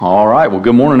All right, well,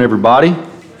 good morning, everybody.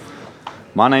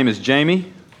 My name is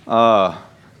Jamie.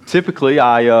 Typically,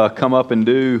 I come up and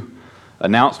do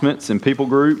announcements and people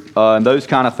group and those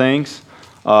kind of things,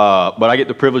 but I get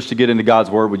the privilege to get into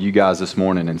God's Word with you guys this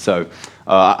morning. And so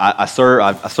I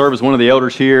serve as one of the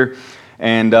elders here,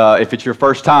 and if it's your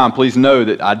first time, please know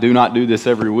that I do not do this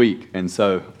every week. And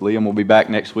so Liam will be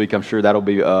back next week. I'm sure that'll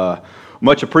be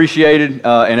much appreciated,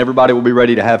 and everybody will be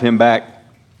ready to have him back.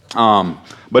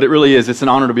 But it really is, it's an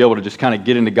honor to be able to just kind of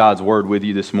get into God's Word with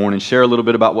you this morning, share a little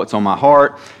bit about what's on my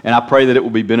heart, and I pray that it will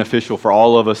be beneficial for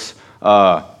all of us,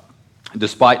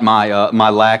 despite my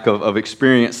lack of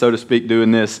experience, so to speak,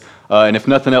 doing this. And if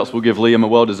nothing else, we'll give Liam a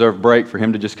well-deserved break for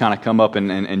him to just kind of come up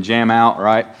and jam out,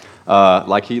 right,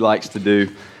 like he likes to do.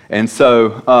 And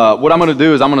so what I'm going to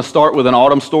do is I'm going to start with an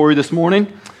autumn story this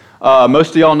morning.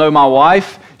 Most of y'all know my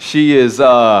wife. She is...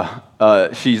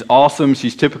 she's awesome.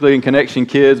 She's typically in Connection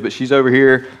Kids, but she's over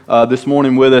here this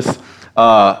morning with us.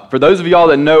 For those of y'all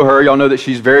that know her, y'all know that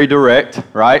she's very direct,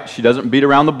 right? She doesn't beat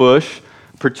around the bush,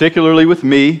 particularly with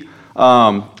me,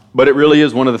 but it really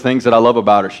is one of the things that I love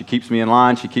about her. She keeps me in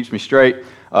line, she keeps me straight,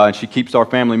 and she keeps our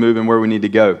family moving where we need to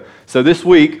go. So this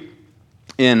week,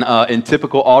 in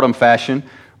typical autumn fashion,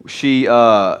 she,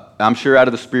 I'm sure out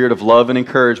of the spirit of love and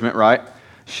encouragement, right?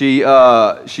 She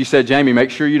said, Jamie, make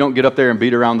sure you don't get up there and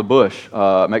beat around the bush.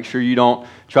 Make sure you don't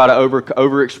try to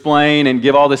over-explain and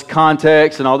give all this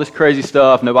context and all this crazy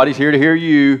stuff. Nobody's here to hear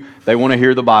you. They want to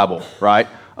hear the Bible, right?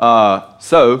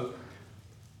 So,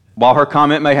 while her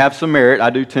comment may have some merit,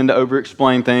 I do tend to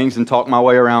over-explain things and talk my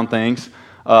way around things.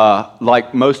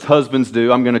 Like most husbands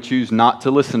do, I'm going to choose not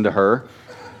to listen to her.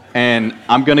 And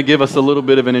I'm going to give us a little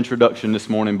bit of an introduction this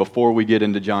morning before we get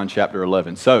into John chapter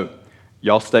 11. So,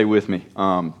 y'all stay with me.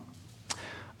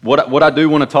 What I do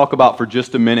want to talk about for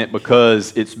just a minute,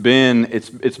 because it's been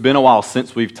a while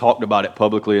since we've talked about it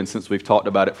publicly and since we've talked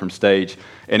about it from stage,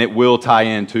 and it will tie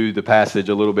into the passage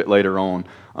a little bit later on.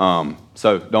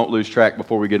 So don't lose track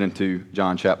before we get into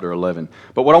John chapter 11.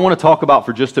 But what I want to talk about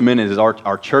for just a minute is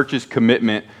our church's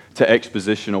commitment to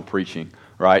expositional preaching.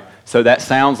 Right? So that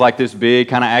sounds like this big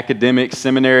kind of academic,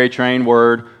 seminary-trained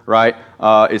word, right?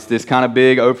 It's this kind of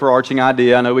big overarching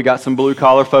idea. I know we got some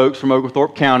blue-collar folks from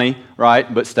Oglethorpe County,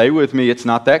 right? But stay with me. It's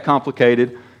not that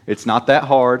complicated. It's not that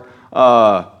hard.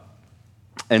 But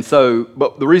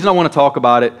the reason I want to talk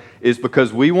about it is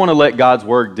because we want to let God's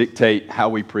Word dictate how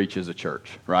we preach as a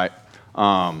church, right?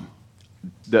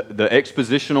 The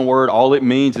expositional word, all it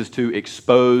means is to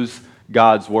expose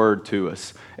God's Word to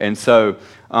us. And so...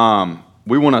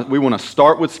 We want to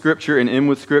start with Scripture and end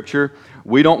with Scripture.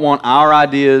 We don't want our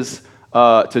ideas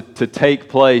to take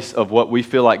place of what we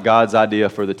feel like God's idea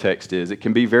for the text is. It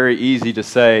can be very easy to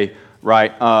say,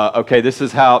 right, okay, this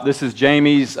is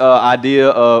Jamie's idea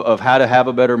of how to have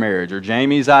a better marriage, or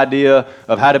Jamie's idea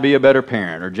of how to be a better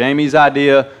parent, or Jamie's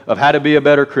idea of how to be a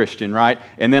better Christian, right?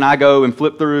 And then I go and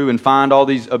flip through and find all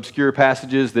these obscure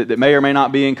passages that may or may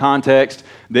not be in context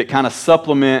that kind of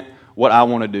supplement what I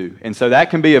want to do. And so that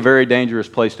can be a very dangerous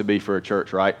place to be for a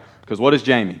church, right? Because what is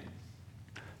Jamie?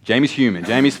 Jamie's human.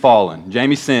 Jamie's fallen.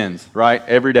 Jamie sins, right?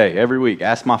 Every day, every week.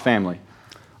 Ask my family.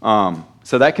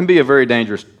 So that can be a very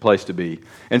dangerous place to be.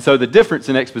 And so the difference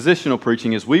in expositional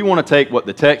preaching is we want to take what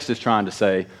the text is trying to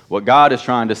say, what God is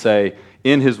trying to say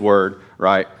in His Word,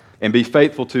 right? And be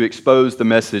faithful to expose the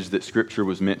message that Scripture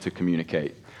was meant to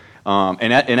communicate.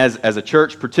 And as a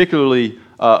church, particularly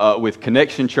with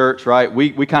Connection Church, right,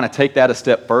 we kind of take that a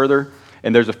step further.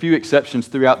 And there's a few exceptions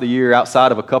throughout the year,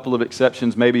 outside of a couple of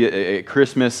exceptions, maybe at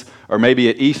Christmas or maybe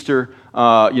at Easter.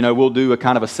 We'll do a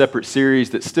kind of a separate series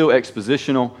that's still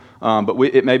expositional, but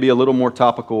it may be a little more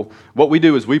topical. What we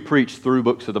do is we preach through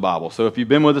books of the Bible. So if you've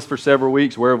been with us for several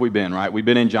weeks, where have we been, right? We've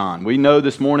been in John. We know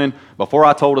this morning, before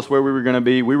I told us where we were going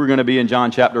to be in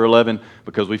John chapter 11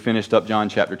 because we finished up John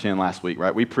chapter 10 last week,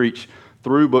 right? We preach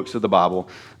through books of the Bible.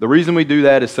 The reason we do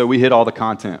that is so we hit all the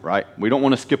content, right? We don't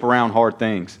want to skip around hard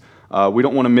things. We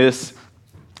don't want to miss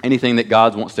anything that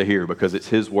God wants to hear because it's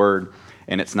His Word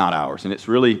and it's not ours. And it's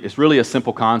really a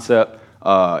simple concept.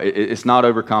 It's not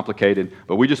overcomplicated,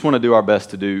 but we just want to do our best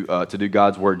to do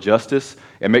God's Word justice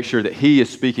and make sure that He is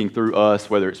speaking through us,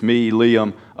 whether it's me,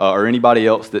 Liam, or anybody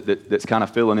else that's kind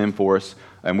of filling in for us.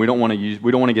 And we don't want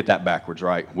to get that backwards,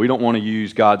 right? We don't want to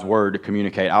use God's Word to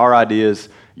communicate our ideas.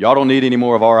 Y'all don't need any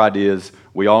more of our ideas.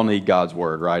 We all need God's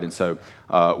Word, right? And so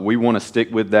we want to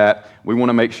stick with that. We want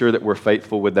to make sure that we're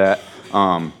faithful with that.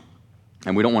 And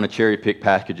we don't want to cherry pick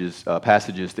passages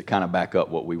that kind of back up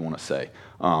what we want to say.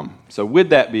 So with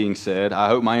that being said, I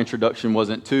hope my introduction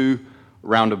wasn't too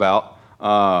roundabout.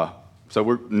 So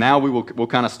we'll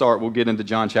kind of start, we'll get into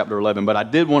John chapter 11, but I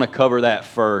did want to cover that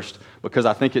first because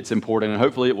I think it's important, and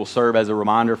hopefully it will serve as a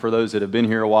reminder for those that have been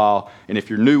here a while. And if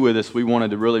you're new with us, we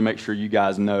wanted to really make sure you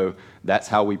guys know that's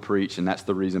how we preach, and that's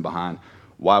the reason behind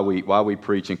why we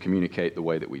preach and communicate the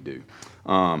way that we do.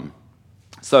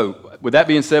 So with that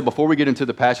being said, before we get into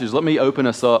the passage, let me open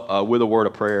us up with a word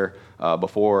of prayer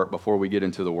before we get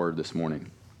into the word this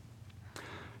morning.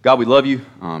 God, we love you.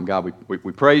 God, we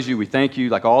praise you. We thank you,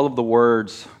 like all of the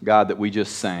words, God, that we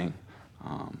just sang.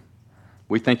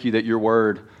 We thank you that your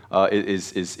word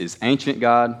is ancient,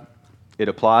 God. It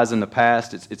applies in the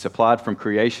past. It's applied from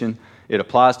creation. It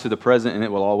applies to the present, and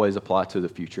it will always apply to the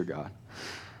future, God.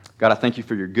 God, I thank you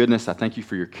for your goodness. I thank you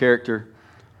for your character.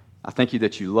 I thank you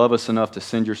that you love us enough to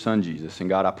send your son, Jesus. And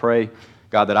God, I pray,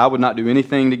 God, that I would not do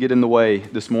anything to get in the way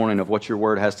this morning of what your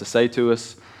word has to say to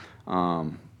us.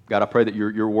 God, I pray that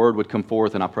your word would come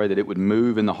forth, and I pray that it would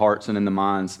move in the hearts and in the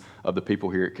minds of the people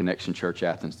here at Connection Church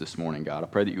Athens this morning, God. I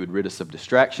pray that you would rid us of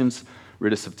distractions,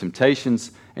 rid us of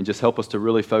temptations, and just help us to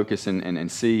really focus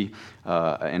and see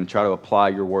and try to apply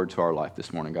your word to our life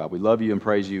this morning, God. We love you and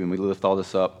praise you, and we lift all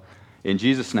this up in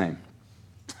Jesus' name.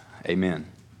 Amen.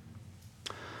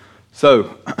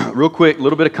 So, real quick, a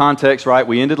little bit of context, right?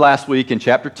 We ended last week in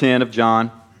chapter 10 of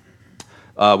John.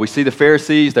 We see the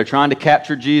Pharisees, they're trying to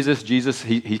capture Jesus. Jesus,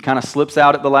 he kind of slips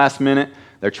out at the last minute.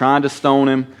 They're trying to stone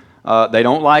him. They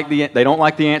don't like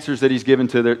the answers that he's given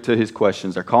to his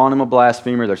questions. They're calling him a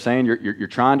blasphemer. They're saying you're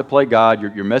trying to play God.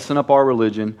 You're messing up our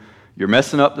religion. You're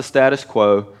messing up the status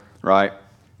quo, right?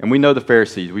 And we know the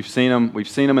Pharisees. We've seen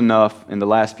them enough in the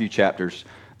last few chapters.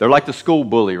 They're like the school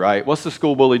bully, right? What's the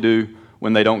school bully do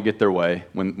when they don't get their way?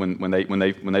 When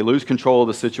they lose control of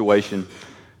the situation?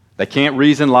 They can't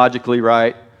reason logically,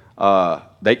 right?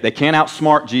 They can't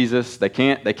outsmart Jesus. They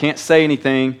can't say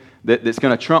anything that's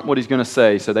going to trump what he's going to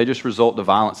say. So they just resort to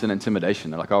violence and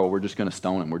intimidation. They're like, oh, we're just going to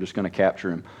stone him. We're just going to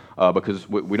capture him because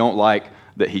we don't like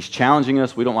that he's challenging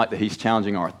us. We don't like that he's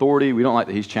challenging our authority. We don't like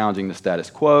that he's challenging the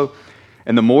status quo.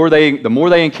 And the more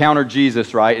they encounter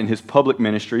Jesus, right, in his public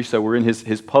ministry, so we're in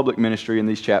his public ministry in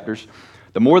these chapters,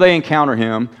 the more they encounter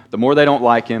him, the more they don't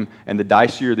like him, and the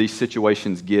dicier these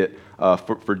situations get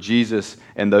for Jesus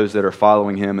and those that are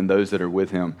following him and those that are with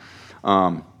him.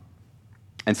 And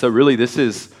so really this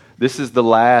is the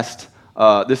last,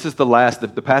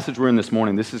 the passage we're in this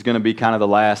morning, this is going to be kind of the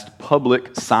last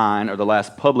public sign or the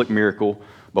last public miracle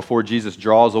before Jesus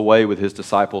draws away with his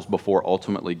disciples before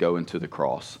ultimately going to the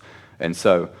cross. And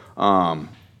so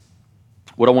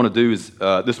what I want to do is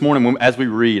this morning as we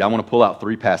read, I want to pull out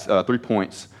 3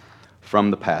 points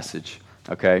from the passage,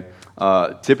 okay?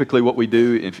 Typically what we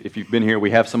do, if you've been here, we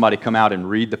have somebody come out and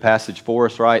read the passage for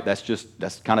us, right?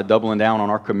 That's kind of doubling down on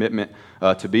our commitment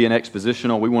to be an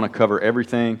expositional. We want to cover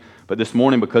everything, but this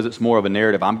morning, because it's more of a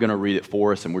narrative, I'm going to read it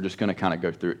for us, and we're just going to kind of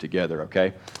go through it together,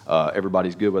 okay?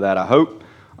 Everybody's good with that, I hope.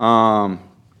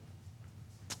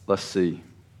 Let's see.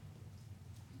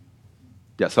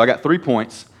 Yeah, so I got 3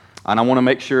 points, and I want to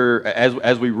make sure,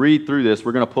 as we read through this,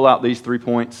 we're going to pull out these 3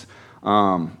 points.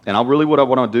 And what I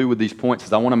want to do with these points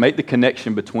is I want to make the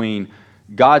connection between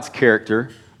God's character,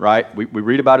 right? We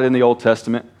read about it in the Old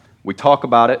Testament. We talk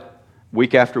about it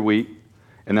week after week.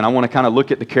 And then I want to kind of look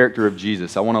at the character of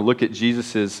Jesus. I want to look at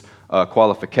Jesus'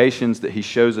 qualifications that he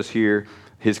shows us here,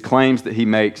 his claims that he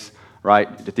makes, right?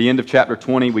 At the end of chapter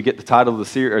 20, we get the title of the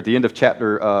series, or at the end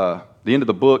of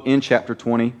the book in chapter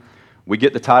 20, we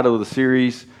get the title of the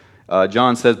series.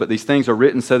 John says, but these things are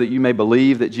written so that you may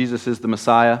believe that Jesus is the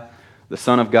Messiah, the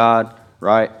Son of God,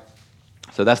 right?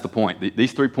 So that's the point.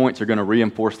 These 3 points are going to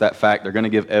reinforce that fact. They're going to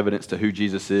give evidence to who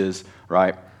Jesus is,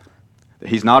 right?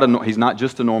 He's not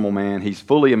just a normal man. He's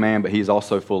fully a man, but he's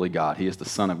also fully God. He is the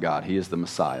Son of God. He is the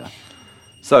Messiah.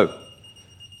 So,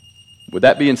 with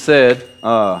that being said,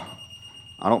 I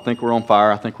don't think we're on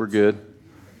fire. I think we're good.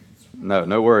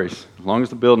 No worries. As long as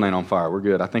the building ain't on fire, we're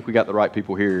good. I think we got the right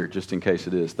people here just in case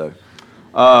it is, though.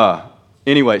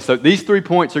 Anyway, so these 3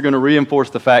 points are going to reinforce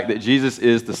the fact that Jesus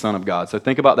is the Son of God. So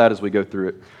think about that as we go through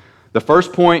it. The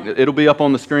first point, it'll be up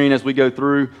on the screen as we go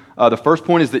through. The first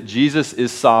point is that Jesus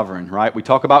is sovereign, right? We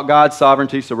talk about God's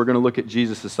sovereignty, so we're going to look at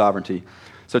Jesus' sovereignty.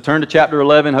 So turn to chapter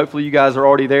 11. Hopefully you guys are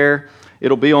already there.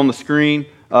 It'll be on the screen.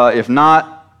 If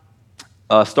not,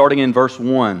 starting in verse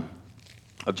 1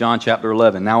 of John chapter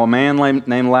 11. Now a man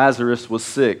named Lazarus was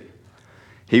sick.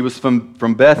 He was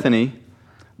from Bethany,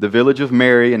 the village of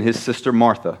Mary and his sister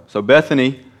Martha. So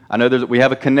Bethany, I know we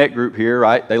have a connect group here,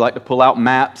 right? They like to pull out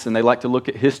maps and they like to look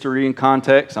at history and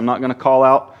context. I'm not going to call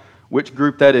out which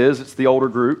group that is. It's the older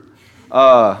group.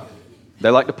 They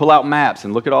like to pull out maps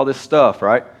and look at all this stuff,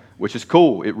 right? which is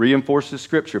cool. It reinforces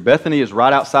Scripture. Bethany is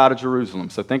right outside of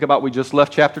Jerusalem. So think about, we just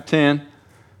left chapter 10.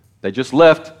 They just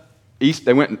left east.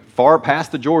 They went far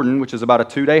past the Jordan, which is about a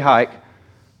 2-day hike.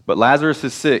 But Lazarus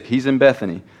is sick. He's in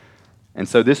Bethany. And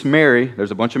so this Mary, there's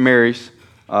a bunch of Marys.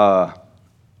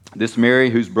 This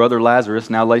Mary, whose brother Lazarus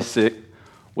now lay sick,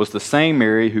 was the same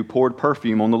Mary who poured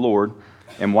perfume on the Lord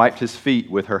and wiped his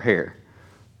feet with her hair.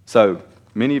 So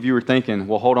many of you are thinking,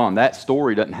 well, hold on, that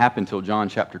story doesn't happen until John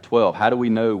chapter 12. How do we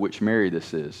know which Mary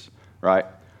this is, right?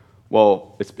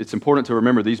 Well, it's important to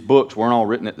remember these books weren't all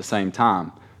written at the same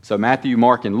time. So Matthew,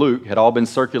 Mark, and Luke had all been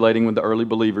circulating with the early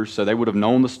believers, so they would have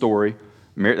known the story.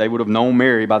 They would have known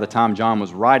Mary by the time John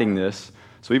was writing this.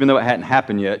 So even though it hadn't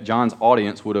happened yet, John's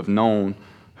audience would have known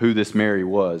who this Mary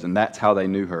was, and that's how they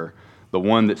knew her. The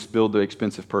one that spilled the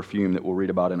expensive perfume that we'll read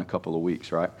about in a couple of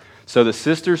weeks, right? So the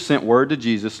sisters sent word to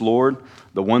Jesus, Lord,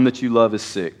 the one that you love is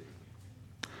sick.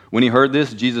 When he heard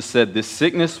this, Jesus said, this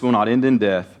sickness will not end in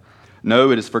death.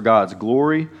 No, it is for God's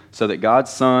glory, so that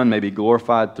God's Son may be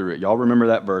glorified through it. Y'all remember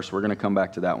that verse. We're going to come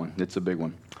back to that one. It's a big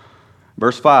one.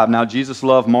 Verse 5, now Jesus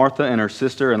loved Martha and her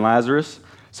sister and Lazarus.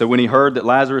 So when he heard that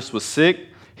Lazarus was sick,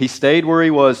 he stayed where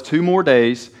he was 2 more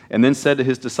days and then said to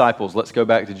his disciples, let's go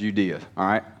back to Judea. All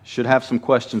right? Should have some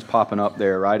questions popping up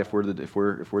there, right? If we're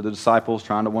the disciples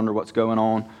trying to wonder what's going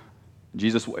on.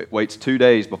 Jesus waits 2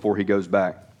 days before he goes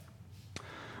back.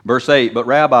 Verse 8, but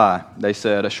Rabbi, they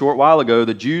said, a short while ago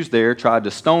the Jews there tried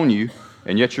to stone you,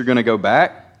 and yet you're going to go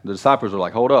back? The disciples are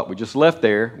like, hold up, we just left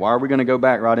there. Why are we going to go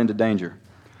back right into danger?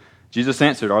 Jesus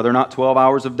answered, are there not 12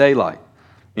 hours of daylight?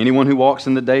 Anyone who walks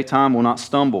in the daytime will not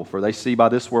stumble, for they see by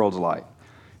this world's light.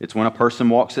 It's when a person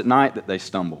walks at night that they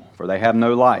stumble, for they have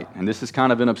no light. And this is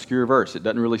kind of an obscure verse. It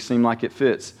doesn't really seem like it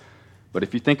fits. But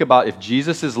if you think about if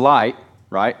Jesus is light,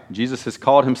 right? Jesus has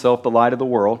called himself the light of the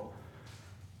world.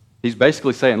 He's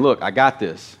basically saying, look, I got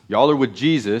this. Y'all are with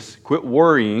Jesus. Quit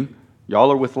worrying.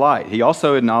 Y'all are with light. He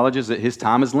also acknowledges that his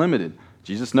time is limited.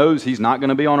 Jesus knows he's not going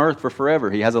to be on earth for forever.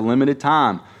 He has a limited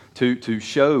time to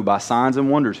show by signs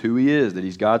and wonders who he is, that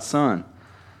he's God's Son.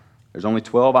 There's only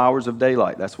 12 hours of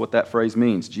daylight. That's what that phrase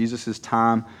means. Jesus'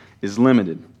 time is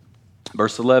limited.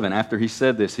 Verse 11, after he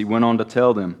said this, he went on to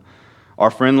tell them, our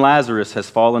friend Lazarus has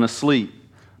fallen asleep,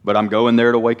 but I'm going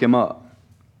there to wake him up.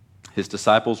 His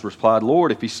disciples replied,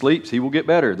 Lord, if he sleeps, he will get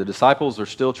better. The disciples are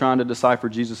still trying to decipher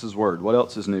Jesus' word. What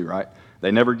else is new, right?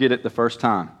 They never get it the first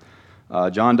time.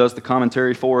 John does the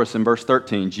commentary for us in verse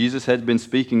 13. Jesus had been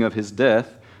speaking of his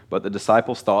death, but the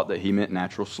disciples thought that he meant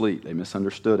natural sleep. They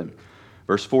misunderstood him.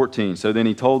 Verse 14, so then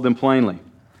he told them plainly,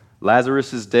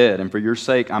 Lazarus is dead, and for your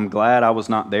sake I'm glad I was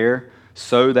not there,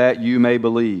 so that you may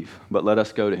believe. But let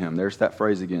us go to him. There's that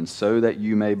phrase again, so that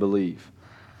you may believe.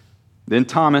 Then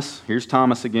Thomas, here's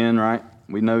Thomas again, right?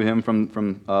 We know him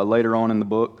from later on in the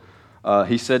book.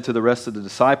 He said to the rest of the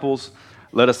disciples,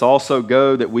 let us also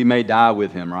go that we may die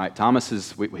with him, right? Thomas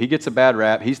he gets a bad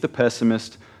rap. He's the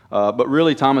pessimist. But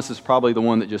really, Thomas is probably the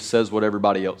one that just says what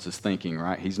everybody else is thinking,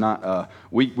 right? He's not,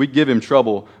 we give him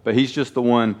trouble, but he's just the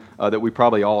one that we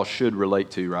probably all should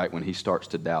relate to, right, when he starts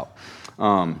to doubt.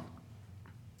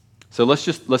 So let's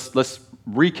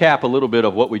recap a little bit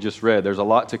of what we just read. There's a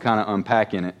lot to kind of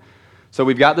unpack in it. So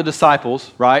we've got the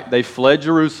disciples, right? They fled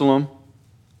Jerusalem.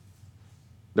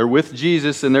 They're with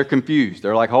Jesus and they're confused.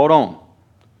 They're like, hold on.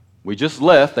 We just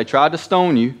left. They tried to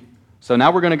stone you. So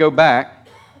now we're going to go back.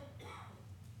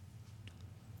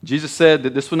 Jesus said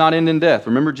that this will not end in death.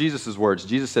 Remember Jesus' words.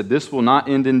 Jesus said this will not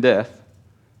end in death.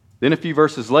 Then a few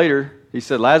verses later, he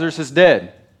said, Lazarus is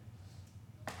dead.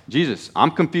 Jesus,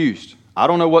 I'm confused. I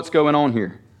don't know what's going on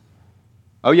here.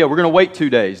 Oh yeah, we're going to wait 2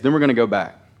 days, then we're going to go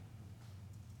back.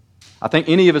 I think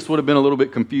any of us would have been a little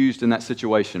bit confused in that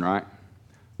situation, right?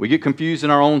 We get confused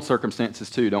in our own circumstances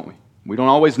too, don't we? We don't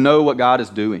always know what God is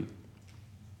doing.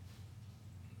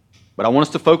 But I want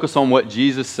us to focus on what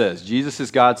Jesus says. Jesus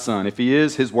is God's Son. If he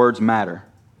is, his words matter.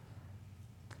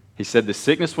 He said, the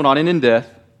sickness will not end in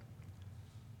death.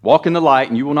 Walk in the light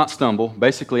and you will not stumble.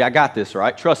 Basically, I got this,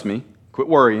 right? Trust me. Quit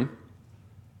worrying.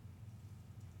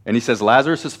 And he says,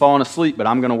 Lazarus has fallen asleep, but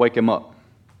I'm going to wake him up.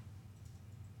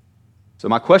 So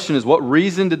my question is, what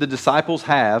reason did the disciples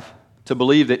have to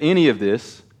believe that any of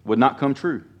this would not come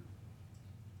true?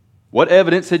 What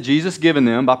evidence had Jesus given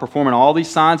them by performing all these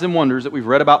signs and wonders that we've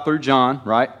read about through John,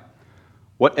 right?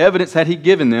 What evidence had he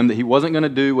given them that he wasn't going to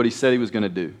do what he said he was going to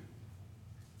do?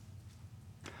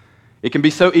 It can be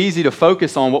so easy to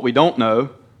focus on what we don't know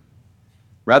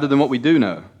rather than what we do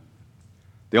know.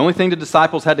 The only thing the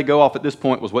disciples had to go off at this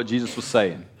point was what Jesus was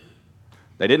saying.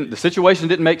 The situation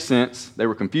didn't make sense. They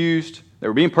were confused. They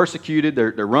were being persecuted.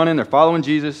 They're running. They're following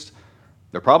Jesus.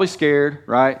 They're probably scared,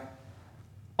 right?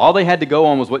 All they had to go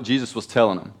on was what Jesus was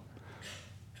telling them.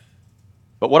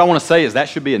 But what I want to say is that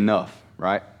should be enough,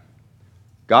 right?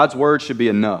 God's word should be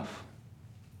enough.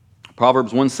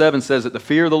 Proverbs 1:7 says that the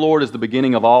fear of the Lord is the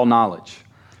beginning of all knowledge.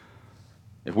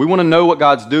 If we want to know what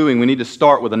God's doing, we need to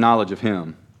start with a knowledge of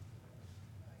Him.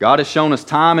 God has shown us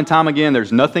time and time again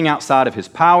there's nothing outside of His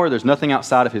power, there's nothing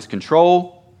outside of His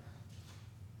control.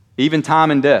 Even time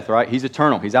and death, right? He's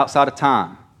eternal. He's outside of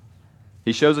time.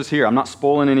 He shows us here. I'm not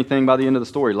spoiling anything by the end of the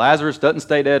story. Lazarus doesn't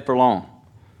stay dead for long.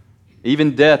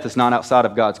 Even death is not outside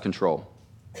of God's control.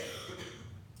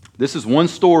 This is one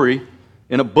story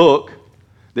in a book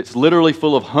that's literally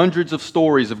full of hundreds of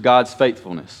stories of God's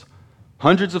faithfulness.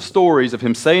 Hundreds of stories of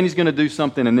Him saying He's going to do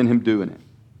something and then Him doing it.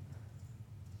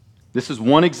 This is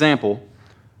one example.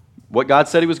 What God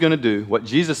said He was going to do, what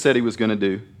Jesus said He was going to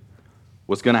do,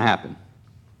 was going to happen.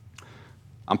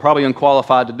 I'm probably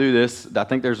unqualified to do this. I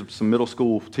think there's some middle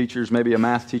school teachers, maybe a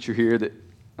math teacher here that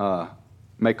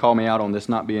may call me out on this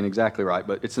not being exactly right,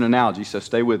 but it's an analogy, so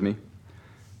stay with me.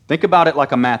 Think about it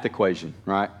like a math equation,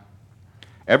 right?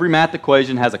 Every math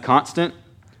equation has a constant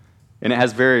and it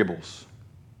has variables.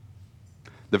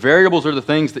 The variables are the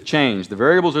things that change. The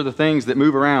variables are the things that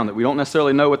move around that we don't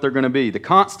necessarily know what they're going to be. The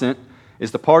constant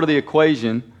is the part of the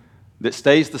equation that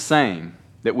stays the same,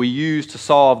 that we use to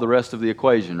solve the rest of the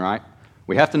equation, right?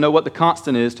 We have to know what the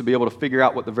constant is to be able to figure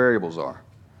out what the variables are.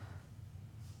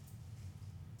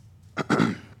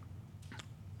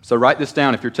 So write this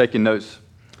down if you're taking notes.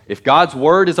 If God's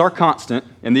word is our constant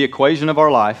in the equation of our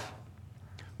life,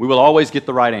 we will always get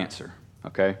the right answer,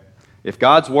 okay? If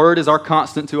God's word is our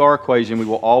constant to our equation, we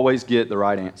will always get the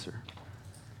right answer.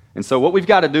 And so what we've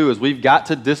got to do is we've got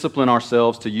to discipline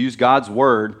ourselves to use God's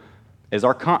word as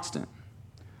our constant.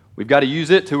 We've got to use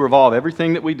it to revolve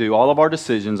everything that we do, all of our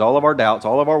decisions, all of our doubts,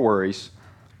 all of our worries.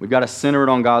 We've got to center it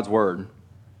on God's word.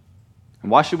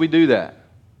 And why should we do that?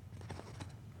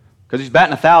 Because He's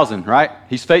batting 1,000, right?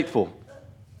 He's faithful.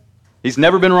 He's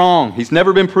never been wrong. He's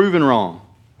never been proven wrong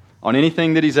on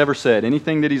anything that He's ever said,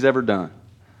 anything that He's ever done.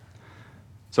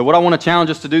 So what I want to challenge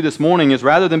us to do this morning is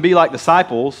rather than be like the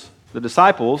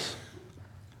disciples,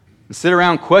 and sit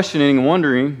around questioning and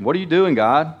wondering, what are you doing,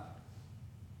 God?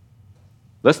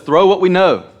 Let's throw what we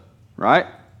know, right?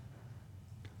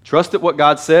 Trust that what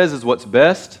God says is what's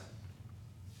best.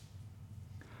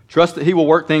 Trust that He will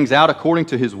work things out according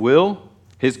to His will,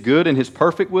 His good and His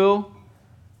perfect will.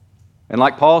 And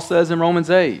like Paul says in Romans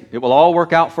 8, it will all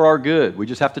work out for our good. We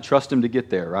just have to trust Him to get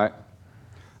there, right?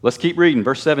 Let's keep reading,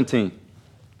 verse 17.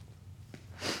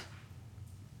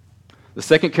 The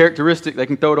second characteristic, they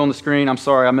can throw it on the screen. I'm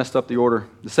sorry, I messed up the order.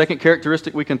 The second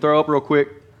characteristic we can throw up real quick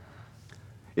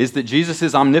is that Jesus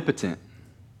is omnipotent.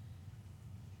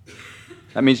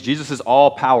 That means Jesus is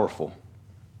all-powerful.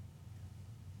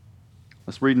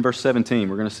 Let's read in verse 17.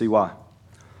 We're going to see why.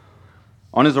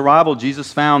 On His arrival,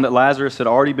 Jesus found that Lazarus had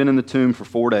already been in the tomb for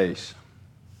 4 days.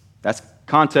 That's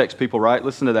context, people, right?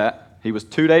 Listen to that. He was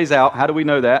 2 days out. How do we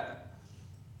know that?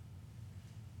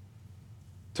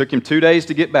 Took Him 2 days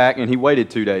to get back, and He waited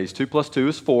 2 days. 2 plus 2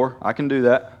 is 4. I can do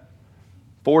that.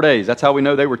 4 days. That's how we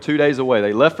know they were 2 days away.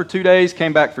 They left for 2 days,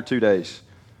 came back for 2 days.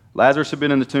 Lazarus had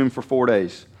been in the tomb for 4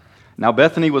 days. Now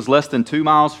Bethany was less than 2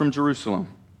 miles from Jerusalem,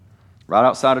 right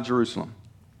outside of Jerusalem.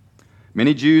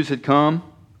 Many Jews had come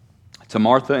to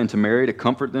Martha and to Mary to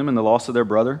comfort them in the loss of their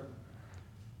brother.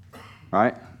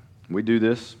 Right? We do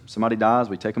this. Somebody dies,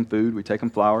 we take them food, we take them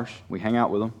flowers, we hang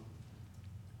out with them.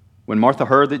 When Martha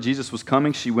heard that Jesus was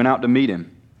coming, she went out to meet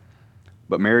Him.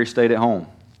 But Mary stayed at home.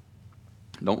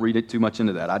 Don't read it too much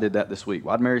into that. I did that this week.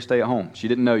 Why'd Mary stay at home? She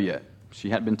didn't know yet.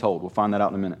 She hadn't been told. We'll find that out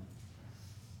in a minute.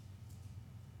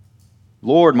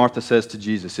 Lord, Martha says to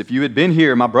Jesus, if you had been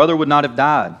here, my brother would not have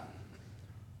died.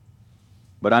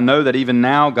 But I know that even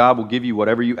now God will give you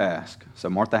whatever you ask. So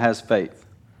Martha has faith.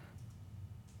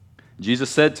 Jesus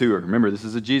said to her, remember, this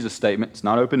is a Jesus statement. It's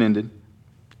not open-ended.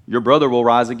 Your brother will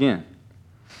rise again.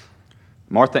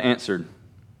 Martha answered,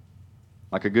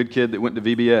 like a good kid that went to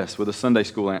VBS with a Sunday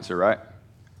school answer, right?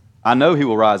 I know he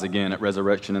will rise again at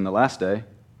resurrection in the last day.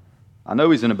 I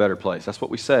know he's in a better place. That's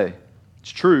what we say.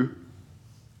 It's true.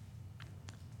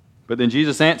 But then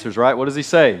Jesus answers, right? What does He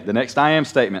say? The next I am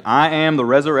statement. I am the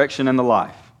resurrection and the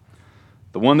life.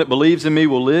 The one that believes in me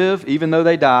will live even though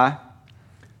they die.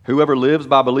 Whoever lives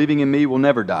by believing in me will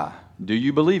never die. Do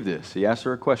you believe this? He asked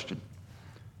her a question.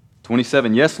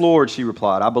 27, yes, Lord, she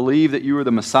replied. I believe that you are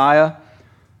the Messiah,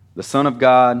 the Son of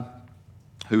God,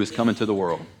 who is coming to the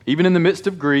world. Even in the midst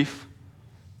of grief,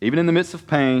 even in the midst of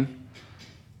pain,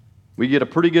 we get a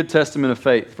pretty good testament of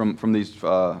faith from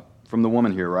the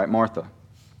woman here, right, Martha.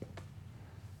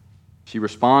 She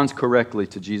responds correctly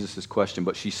to Jesus' question,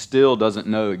 but she still doesn't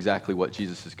know exactly what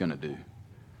Jesus is going to do.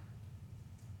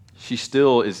 she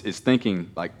still is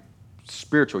thinking like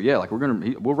spiritual. Yeah, like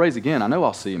we'll raise again. I know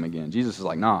I'll see him again. Jesus is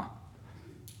like, nah,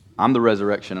 I'm the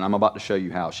resurrection, and I'm about to show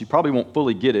you how. She probably won't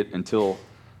fully get it until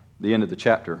the end of the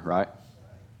chapter, right?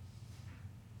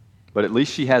 But at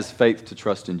least she has faith to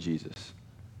trust in Jesus.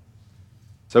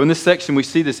 So in this section, we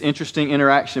see this interesting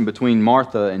interaction between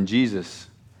Martha and Jesus.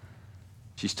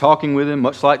 She's talking with him,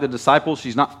 much like the disciples.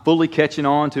 She's not fully catching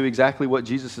on to exactly what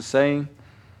Jesus is saying.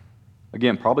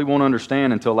 Again, probably won't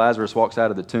understand until Lazarus walks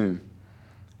out of the tomb.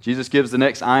 Jesus gives the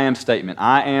next I am statement.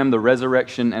 I am the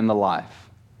resurrection and the life.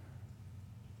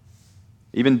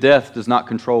 Even death does not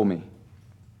control me.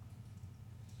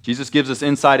 Jesus gives us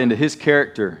insight into his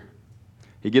character.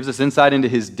 He gives us insight into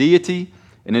his deity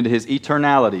and into his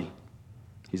eternality.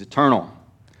 He's eternal.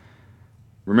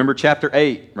 Remember chapter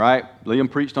 8, right? Liam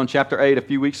preached on chapter 8 a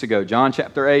few weeks ago. John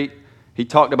chapter 8, he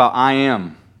talked about I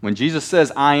am. When Jesus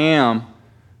says I am,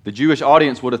 the Jewish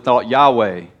audience would have thought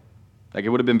Yahweh. Like it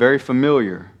would have been very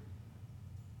familiar.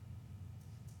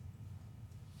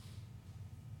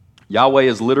 Yahweh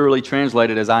is literally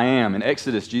translated as I am. In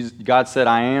Exodus, God said,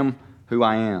 I am who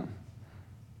I am.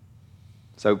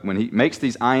 So when he makes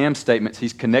these I am statements,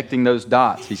 he's connecting those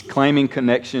dots. He's claiming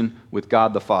connection with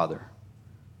God the Father.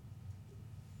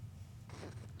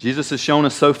 Jesus has shown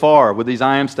us so far with these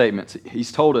I am statements.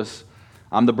 He's told us,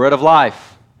 I'm the bread of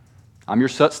life. I'm your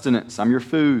sustenance. I'm your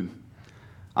food.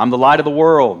 I'm the light of the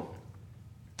world.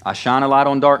 I shine a light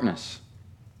on darkness.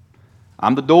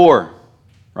 I'm the door,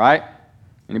 right?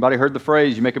 Anybody heard the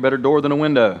phrase, you make a better door than a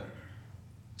window?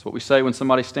 That's what we say when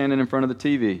somebody's standing in front of the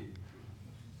TV.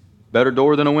 Better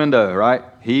door than a window, right?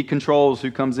 He controls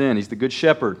who comes in. He's the good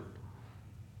shepherd.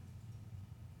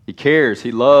 He cares.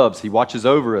 He loves. He watches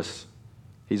over us.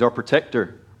 He's our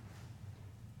protector.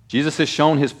 Jesus has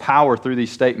shown his power through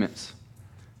these statements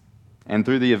and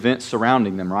through the events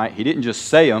surrounding them, right? He didn't just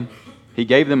say them. He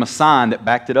gave them a sign that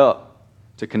backed it up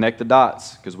to connect the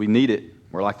dots because we need it.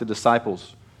 We're like the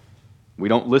disciples. We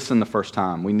don't listen the first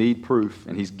time. We need proof,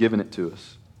 and he's given it to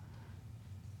us.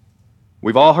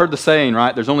 We've all heard the saying,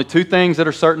 right? There's only two things that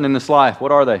are certain in this life.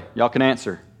 What are they? Y'all can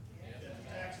answer.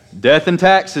 Death and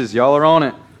taxes. Y'all are on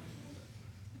it.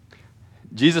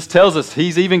 Jesus tells us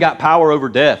he's even got power over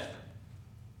death.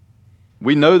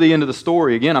 We know the end of the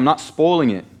story. Again, I'm not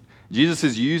spoiling it. Jesus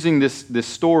is using this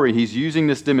story. He's using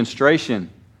this demonstration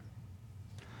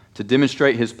to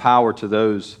demonstrate his power to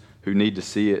those who need to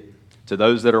see it, to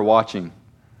those that are watching,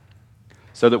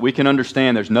 so that we can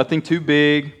understand there's nothing too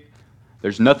big.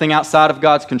 There's nothing outside of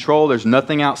God's control. There's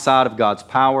nothing outside of God's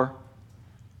power.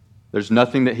 There's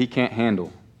nothing that he can't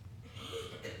handle.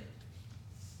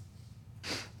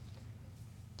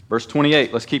 Verse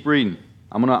 28, let's keep reading.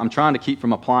 I'm trying to keep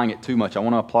from applying it too much. I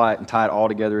want to apply it and tie it all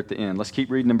together at the end. Let's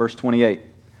keep reading in verse 28.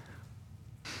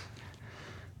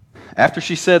 After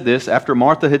she said this, after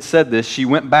Martha had said this, she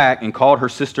went back and called her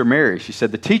sister Mary. She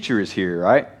said, the teacher is here,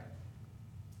 right?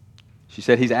 She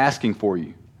said, he's asking for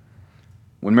you.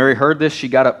 When Mary heard this, she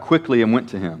got up quickly and went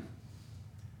to him.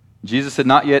 Jesus had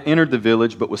not yet entered the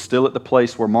village, but was still at the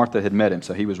place where Martha had met him.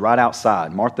 So he was right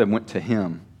outside. Martha went to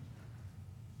him,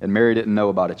 and Mary didn't know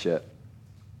about it yet.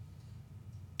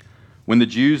 When the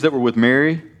Jews that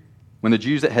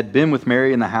had been with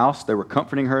Mary in the house, they were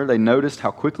comforting her, they noticed how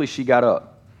quickly she got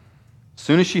up. As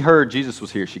soon as she heard Jesus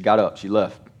was here, she got up, she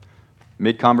left.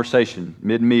 Mid-conversation,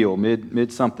 mid-meal,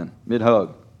 mid-something,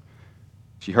 mid-hug.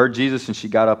 She heard Jesus and she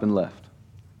got up and left.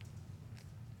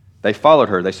 They followed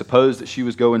her. They supposed that she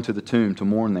was going to the tomb to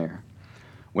mourn there.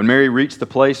 When Mary reached the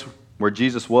place where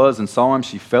Jesus was and saw him,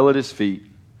 she fell at his feet.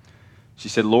 She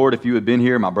said, Lord, if you had been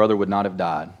here, my brother would not have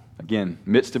died. Again,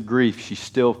 midst of grief, she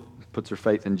still puts her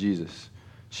faith in Jesus.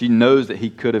 She knows that he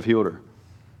could have healed her.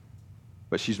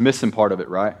 But she's missing part of it,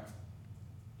 right?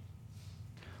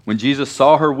 When Jesus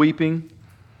saw her weeping,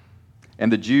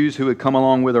 and the Jews who had come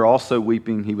along with her also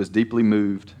weeping, he was deeply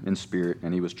moved in spirit,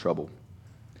 and he was troubled.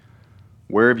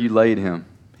 Where have you laid him?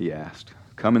 He asked.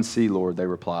 Come and see, Lord, they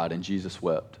replied, and Jesus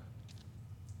wept.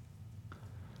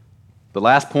 The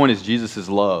last point is Jesus'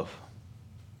 love.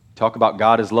 Talk about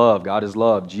God is love. God is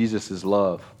love. Jesus is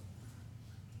love.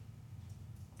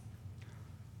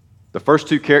 The first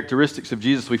two characteristics of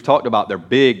Jesus we've talked about, they're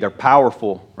big, they're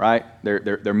powerful, right?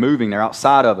 They're moving, they're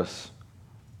outside of us.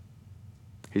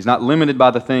 He's not limited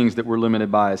by the things that we're limited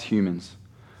by as humans.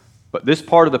 But this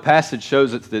part of the passage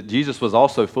shows us that Jesus was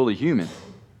also fully human.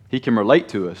 He can relate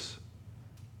to us.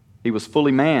 He was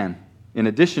fully man, in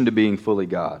addition to being fully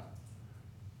God.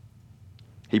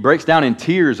 He breaks down in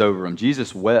tears over him.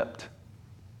 Jesus wept.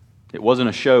 It wasn't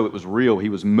a show, it was real. He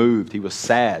was moved, he was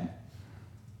sad.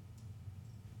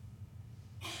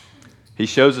 He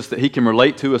shows us that he can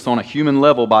relate to us on a human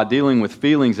level by dealing with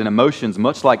feelings and emotions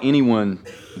much like anyone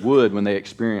would when they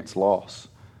experience loss.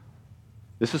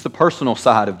 This is the personal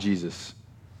side of Jesus.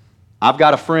 I've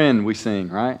got a friend, we sing,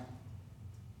 right?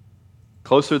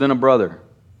 Closer than a brother.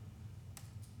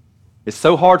 It's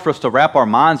so hard for us to wrap our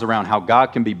minds around how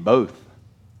God can be both.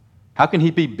 How can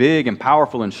he be big and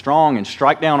powerful and strong and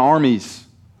strike down armies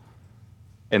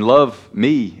and love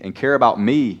me and care about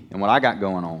me and what I got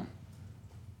going on?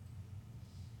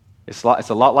 It's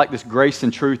a lot like this grace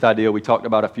and truth idea we talked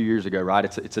about a few years ago, right?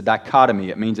 It's a dichotomy.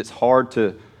 It means it's hard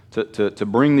to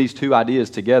bring these two ideas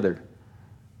together.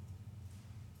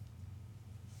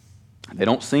 They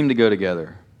don't seem to go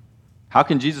together. How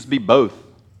can Jesus be both?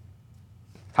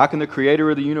 How can the creator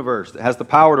of the universe that has the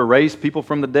power to raise people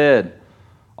from the dead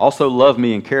also love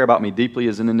me and care about me deeply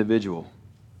as an individual?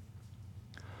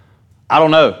 I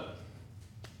don't know.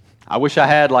 I wish I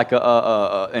had like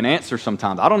an answer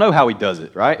sometimes. I don't know how he does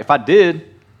it, right? If I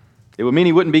did, it would mean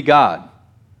he wouldn't be God.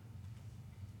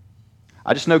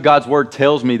 I just know God's word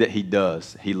tells me that he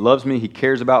does. He loves me, he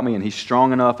cares about me, and he's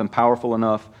strong enough and powerful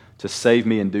enough to save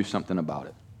me and do something about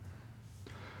it.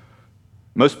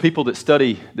 Most people that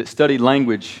study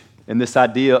language and this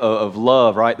idea of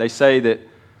love, right, they say that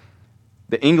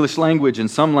the English language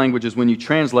and some languages, when you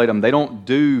translate them, they don't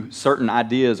do certain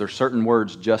ideas or certain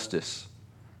words justice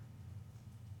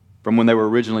from when they were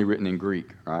originally written in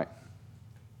Greek, right?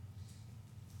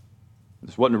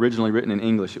 This wasn't originally written in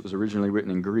English. It was originally written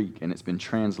in Greek, and it's been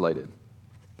translated.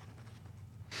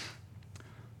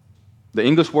 The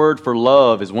English word for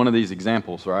love is one of these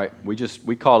examples, right?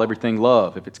 We call everything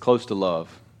love if it's close to love.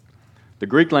 The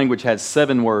Greek language has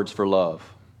 7 words for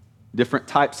love, different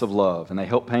types of love, and they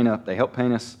help paint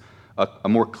us a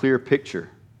more clear picture.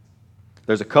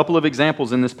 There's a couple of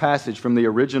examples in this passage from the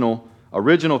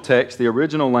original text, the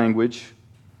original language,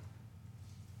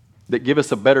 that give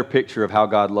us a better picture of how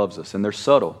God loves us, and they're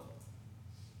subtle.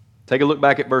 Take a look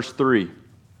back at verse 3.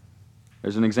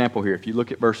 There's an example here. If you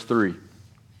look at verse 3.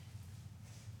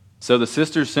 So the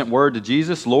sisters sent word to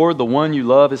Jesus, "Lord, the one you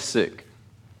love is sick."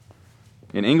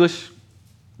 In English,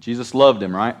 Jesus loved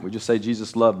him, right? We just say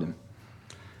Jesus loved him.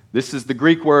 This is the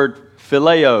Greek word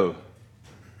phileo.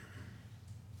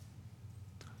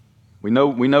 We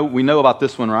know about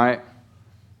this one, right?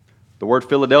 The word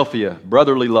Philadelphia,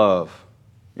 brotherly love.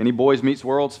 Any Boys Meets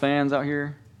Worlds fans out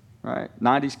here? Right?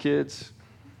 90s kids?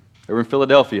 They were in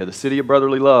Philadelphia, the city of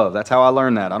brotherly love. That's how I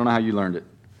learned that. I don't know how you learned it.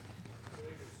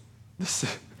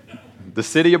 The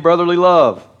city of brotherly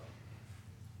love.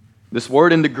 This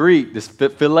word in the Greek, this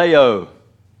phileo,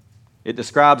 it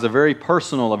describes a very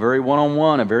personal, a very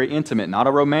one-on-one, a very intimate, not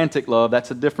a romantic love.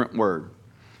 That's a different word.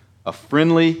 A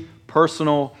friendly,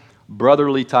 personal,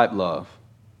 brotherly type love.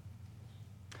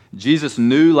 Jesus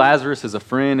knew Lazarus as a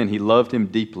friend, and he loved him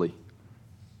deeply.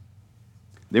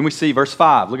 Then we see verse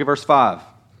 5. Look at verse 5.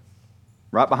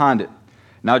 Right behind it.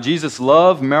 Now Jesus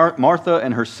loved Martha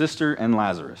and her sister and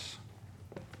Lazarus.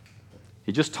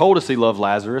 He just told us he loved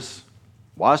Lazarus.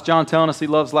 Why is John telling us he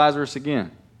loves Lazarus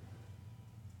again?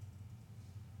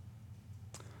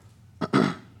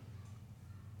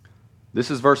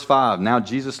 This is verse 5. Now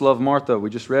Jesus loved Martha. We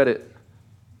just read it.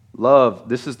 Love.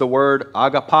 This is the word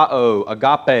agapao,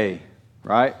 agape,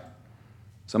 right?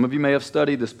 Some of you may have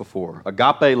studied this before.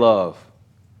 Agape love.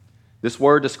 This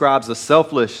word describes a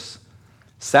selfless,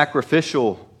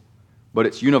 sacrificial, but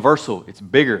it's universal. It's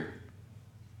bigger.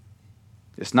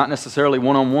 It's not necessarily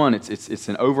one-on-one. It's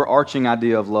an overarching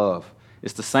idea of love.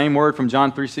 It's the same word from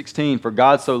John 3:16. For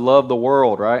God so loved the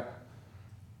world, right?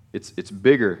 It's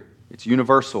bigger. It's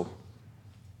universal.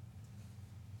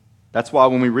 That's why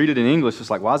when we read it in English, it's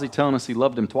like, why is he telling us he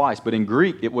loved him twice? But in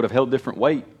Greek, it would have held different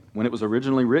weight when it was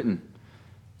originally written.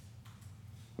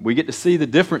 We get to see the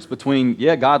difference between,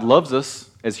 God loves us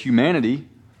as humanity.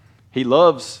 He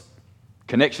loves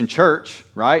Connection Church,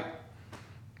 right?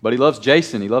 But he loves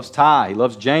Jason, he loves Ty, he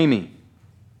loves Jamie.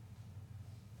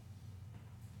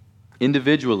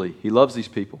 Individually, he loves these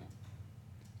people.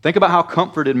 Think about how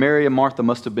comforted Mary and Martha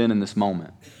must have been in this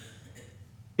moment.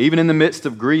 Even in the midst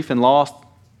of grief and loss,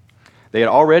 they had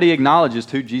already acknowledged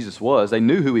who Jesus was. They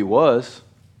knew who he was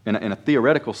in a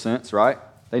theoretical sense, right?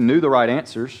 They knew the right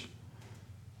answers.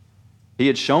 He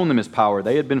had shown them his power.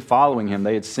 They had been following him.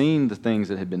 They had seen the things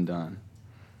that had been done.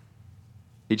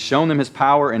 He'd shown them his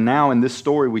power, and now in this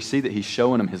story we see that he's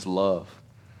showing them his love.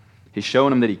 He's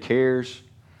showing them that he cares.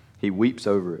 He weeps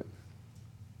over it.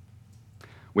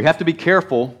 We have to be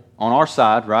careful on our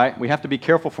side, right? We have to be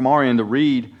careful from our end to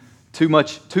read too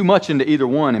much into either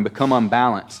one and become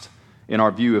unbalanced in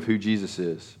our view of who Jesus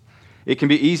is. It can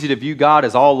be easy to view God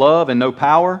as all love and no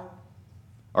power,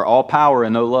 or all power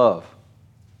and no love.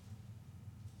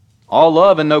 All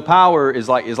love and no power is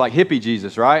like hippie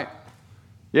Jesus, right?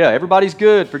 Yeah, everybody's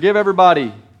good. Forgive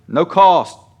everybody. No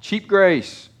cost. Cheap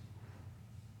grace.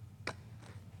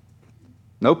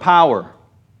 No power.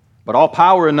 But all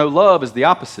power and no love is the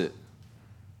opposite.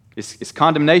 It's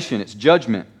condemnation. It's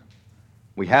judgment.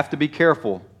 We have to be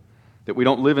careful that we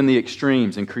don't live in the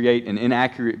extremes and create an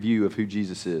inaccurate view of who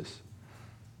Jesus is.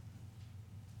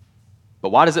 But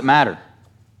why does it matter?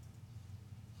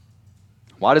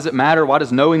 Why does it matter? Why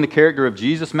does knowing the character of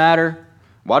Jesus matter?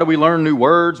 Why do we learn new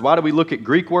words? Why do we look at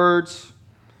Greek words?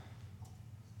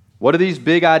 What are these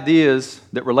big ideas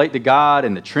that relate to God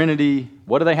and the Trinity?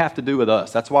 What do they have to do with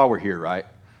us? That's why we're here, right?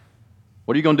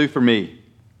 What are you going to do for me?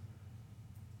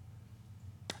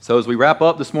 So as we wrap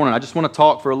up this morning, I just want to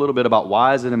talk for a little bit about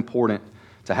why is it important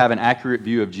to have an accurate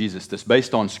view of Jesus that's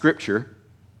based on Scripture,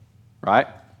 right?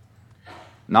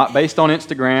 Not based on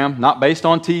Instagram, not based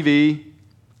on TV,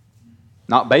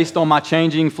 not based on my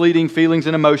changing, fleeting feelings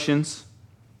and emotions.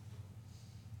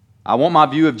 I want my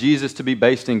view of Jesus to be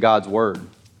based in God's Word.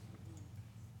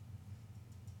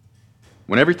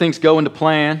 When everything's going to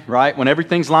plan, right? When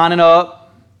everything's lining up,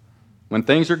 when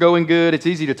things are going good, it's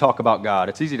easy to talk about God.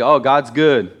 It's easy to, oh, God's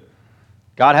good.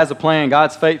 God has a plan.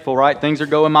 God's faithful, right? Things are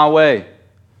going my way.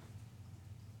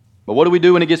 But what do we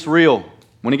do when it gets real?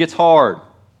 When it gets hard?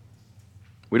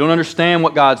 We don't understand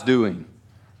what God's doing.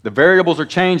 The variables are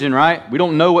changing, right? We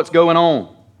don't know what's going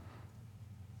on.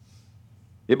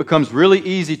 It becomes really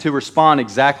easy to respond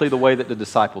exactly the way that the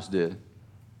disciples did.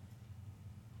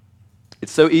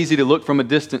 It's so easy to look from a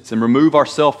distance and remove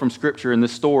ourselves from Scripture in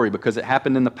this story because it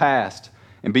happened in the past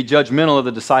and be judgmental of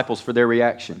the disciples for their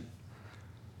reaction.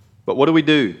 But what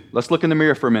do? Let's look in the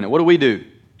mirror for a minute. What do we do?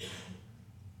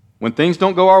 When things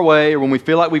don't go our way or when we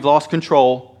feel like we've lost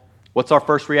control, what's our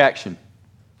first reaction?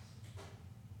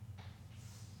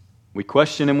 We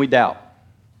question and we doubt.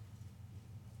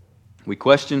 We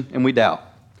question and we doubt.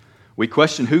 We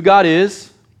question who God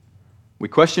is. We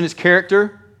question His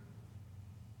character.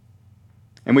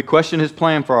 And we question His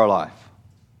plan for our life.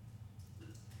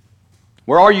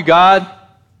 Where are you, God?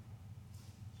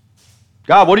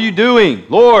 God, what are you doing?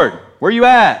 Lord, where are you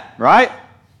at? Right?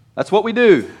 That's what we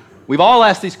do. We've all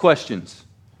asked these questions.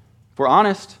 If we're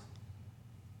honest,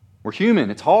 we're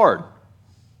human. It's hard.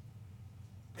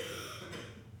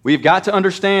 We've got to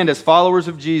understand as followers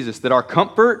of Jesus that our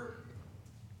comfort,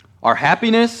 our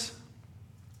happiness,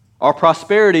 our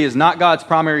prosperity is not God's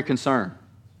primary concern.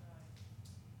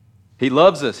 He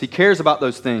loves us. He cares about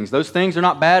those things. Those things are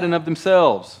not bad in of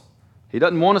themselves. He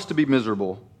doesn't want us to be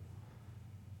miserable.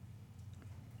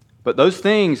 But those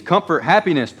things, comfort,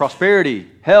 happiness, prosperity,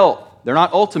 health, they're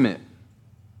not ultimate.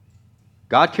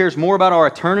 God cares more about our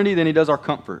eternity than He does our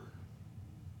comfort.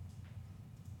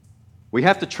 We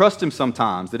have to trust Him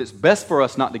sometimes that it's best for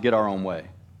us not to get our own way.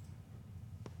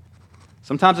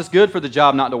 Sometimes it's good for the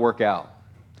job not to work out.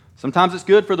 Sometimes it's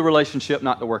good for the relationship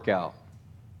not to work out.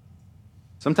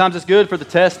 Sometimes it's good for the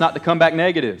test not to come back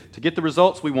negative, to get the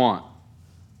results we want.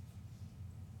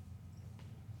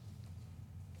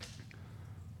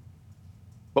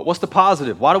 But what's the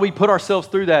positive? Why do we put ourselves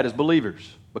through that as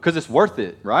believers? Because it's worth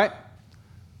it, right?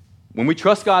 When we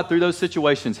trust God through those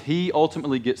situations, He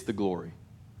ultimately gets the glory.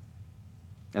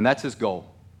 And that's His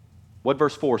goal. What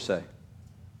verse 4 say?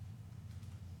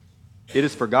 It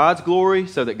is for God's glory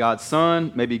so that God's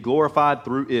Son may be glorified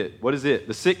through it. What is it?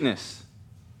 The sickness.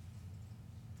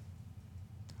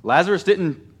 Lazarus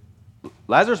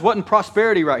wasn't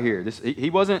prosperity right here. He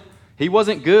wasn't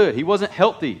good. He wasn't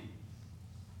healthy.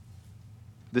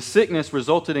 The sickness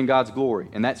resulted in God's glory,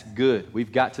 and that's good.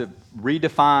 We've got to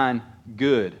redefine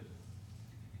good,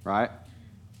 right?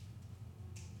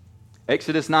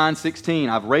 Exodus 9:16,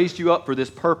 I've raised you up for this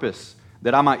purpose,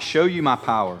 that I might show you my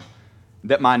power,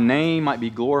 that my name might be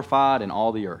glorified in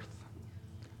all the earth.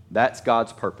 That's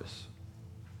God's purpose.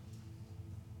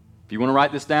 If you want to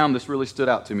write this down, this really stood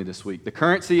out to me this week. The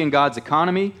currency in God's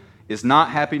economy is not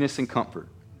happiness and comfort.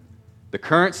 The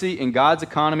currency in God's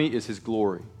economy is His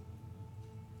glory.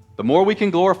 The more we can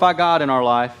glorify God in our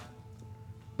life,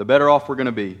 the better off we're going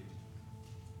to be.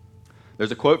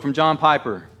 There's a quote from John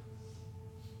Piper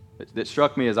that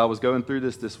struck me as I was going through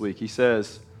this week. He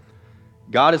says,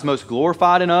 God is most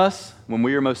glorified in us when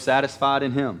we are most satisfied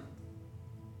in Him.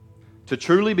 To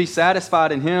truly be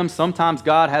satisfied in Him, sometimes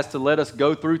God has to let us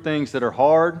go through things that are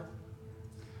hard.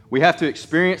 We have to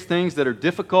experience things that are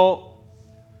difficult.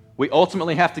 We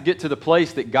ultimately have to get to the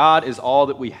place that God is all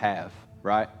that we have,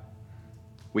 right?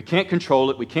 We can't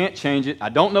control it. We can't change it. I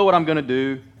don't know what I'm going to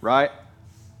do, right?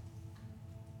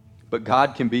 But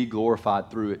God can be glorified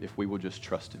through it if we will just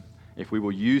trust Him, if we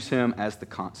will use Him as the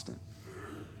constant.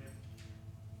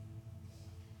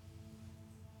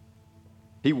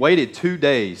 He waited 2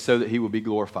 days so that he would be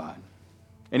glorified.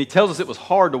 And he tells us it was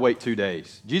hard to wait 2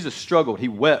 days. Jesus struggled. He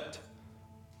wept.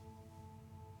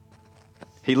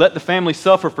 He let the family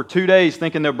suffer for 2 days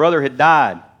thinking their brother had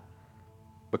died.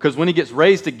 Because when he gets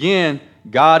raised again,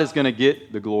 God is going to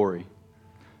get the glory.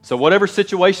 So whatever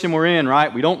situation we're in,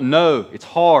 right, we don't know. It's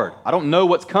hard. I don't know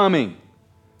what's coming.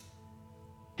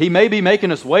 He may be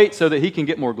making us wait so that he can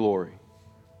get more glory.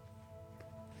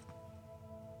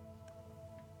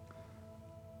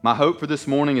 My hope for this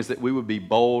morning is that we would be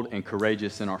bold and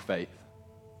courageous in our faith.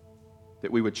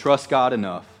 That we would trust God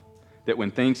enough that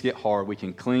when things get hard, we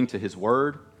can cling to his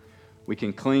word. We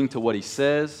can cling to what he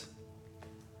says.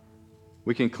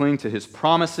 We can cling to his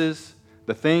promises,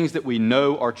 the things that we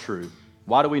know are true.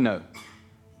 Why do we know?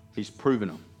 He's proven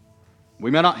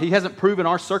them. He hasn't proven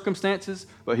our circumstances,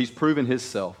 but he's proven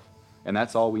himself, and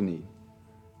that's all we need.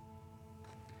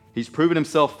 He's proven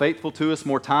himself faithful to us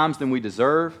more times than we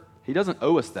deserve. He doesn't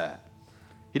owe us that.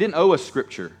 He didn't owe us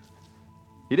Scripture.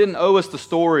 He didn't owe us the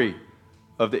story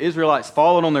of the Israelites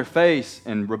falling on their face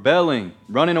and rebelling,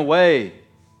 running away,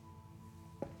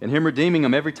 and him redeeming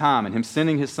them every time, and him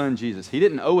sending his son Jesus. He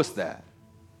didn't owe us that.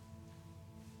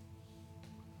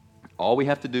 All we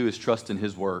have to do is trust in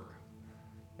his work,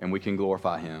 and we can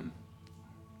glorify him.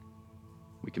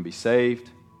 We can be saved.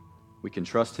 We can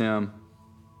trust him.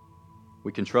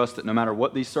 We can trust that no matter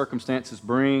what these circumstances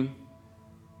bring,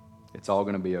 it's all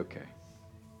going to be okay.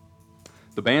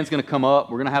 The band's going to come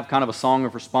up. We're going to have kind of a song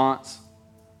of response.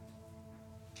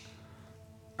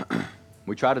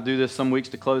 We try to do this some weeks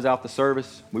to close out the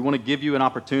service. We want to give you an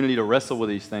opportunity to wrestle with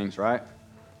these things, right?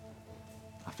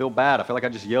 I feel bad. I feel like I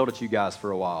just yelled at you guys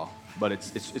for a while. But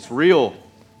it's real.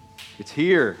 It's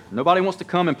here. Nobody wants to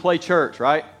come and play church,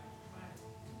 right?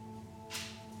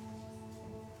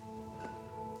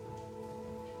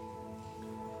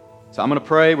 So I'm going to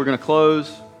pray. We're going to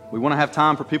close. We want to have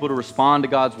time for people to respond to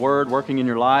God's word working in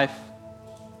your life.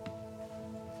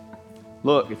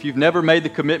 Look, if you've never made the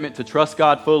commitment to trust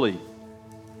God fully,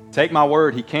 take my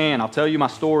word, he can. I'll tell you my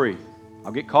story.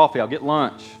 I'll get coffee. I'll get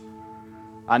lunch.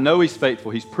 I know he's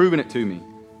faithful. He's proven it to me.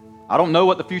 I don't know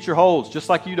what the future holds, just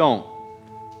like you don't.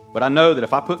 But I know that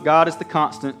if I put God as the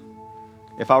constant,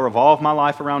 if I revolve my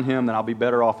life around him, then I'll be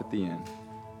better off at the end.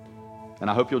 And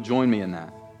I hope you'll join me in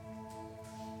that.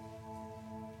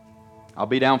 I'll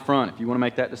be down front if you want to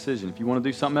make that decision. If you want to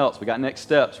do something else, we got next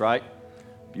steps, right?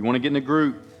 If you want to get in a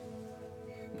group,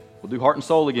 we'll do Heart and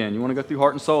Soul again. You want to go through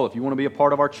Heart and Soul. If you want to be a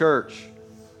part of our church,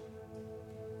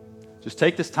 just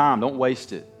take this time. Don't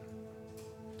waste it.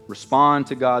 Respond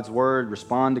to God's word.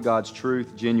 Respond to God's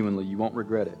truth genuinely. You won't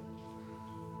regret it.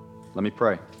 Let me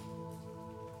pray.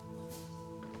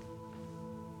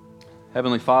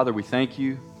 Heavenly Father, we thank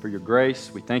you for your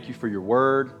grace. We thank you for your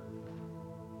word.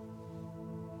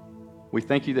 We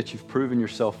thank you that you've proven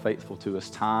yourself faithful to us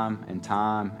time and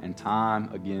time and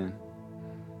time again.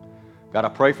 God, I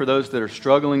pray for those that are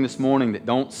struggling this morning that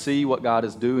don't see what God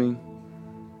is doing.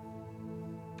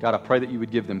 God, I pray that you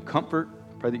would give them comfort.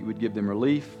 I pray that you would give them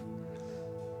relief.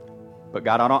 But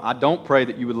God, I don't pray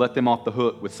that you would let them off the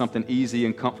hook with something easy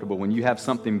and comfortable when you have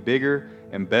something bigger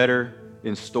and better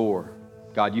in store.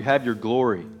 God, you have your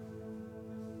glory.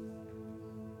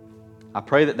 I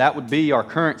pray that that would be our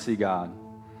currency, God.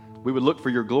 We would look for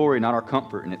your glory, not our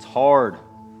comfort. And it's hard.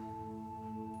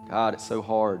 God, it's so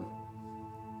hard.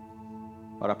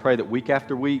 But I pray that week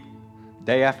after week,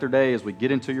 day after day, as we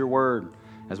get into your word,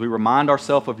 as we remind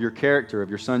ourselves of your character, of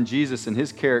your son Jesus and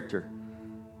his character,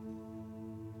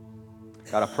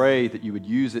 God, I pray that you would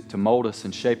use it to mold us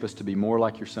and shape us to be more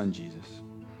like your son Jesus.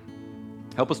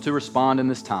 Help us to respond in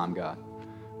this time, God.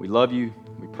 We love you.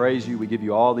 We praise you. We give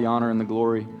you all the honor and the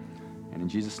glory. And in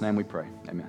Jesus' name we pray. Amen.